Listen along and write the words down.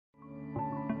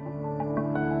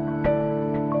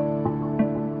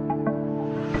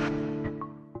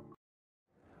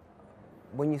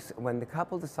when the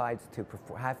couple decides to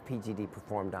have PGD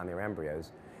performed on their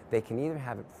embryos, they can either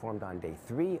have it performed on day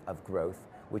 3 of growth,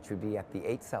 which would be at the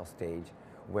 8-cell stage,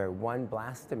 where one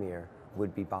blastomere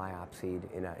would be biopsied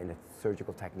in a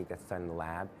surgical technique that's done in the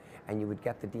lab, and you would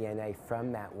get the DNA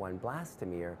from that one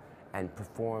blastomere and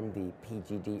perform the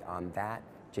PGD on that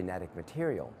genetic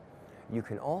material. You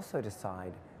can also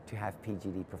decide to have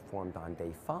PGD performed on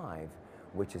day 5,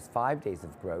 which is 5 days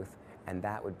of growth, and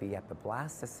that would be at the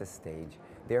blastocyst stage.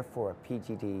 Therefore, a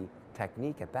PGD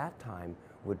technique at that time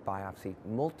would biopsy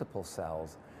multiple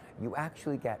cells. You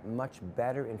actually get much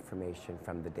better information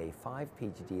from the day 5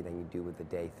 PGD than you do with the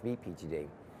day 3 PGD.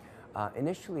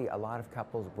 Initially, a lot of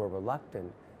couples were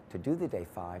reluctant to do the day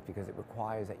 5 because it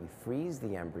requires that you freeze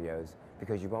the embryos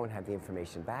because you won't have the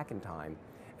information back in time,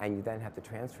 and you then have to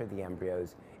transfer the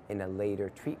embryos in a later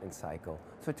treatment cycle.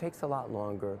 So it takes a lot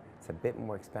longer, it's a bit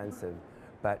more expensive,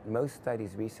 but most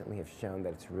studies recently have shown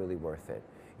that it's really worth it.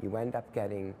 You end up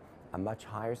getting a much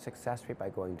higher success rate by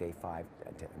going day 5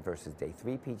 versus day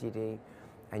 3 PGD,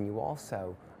 and you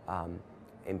also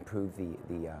improve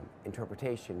the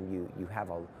interpretation. You have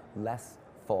less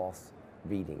false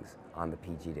readings on the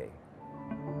PGD.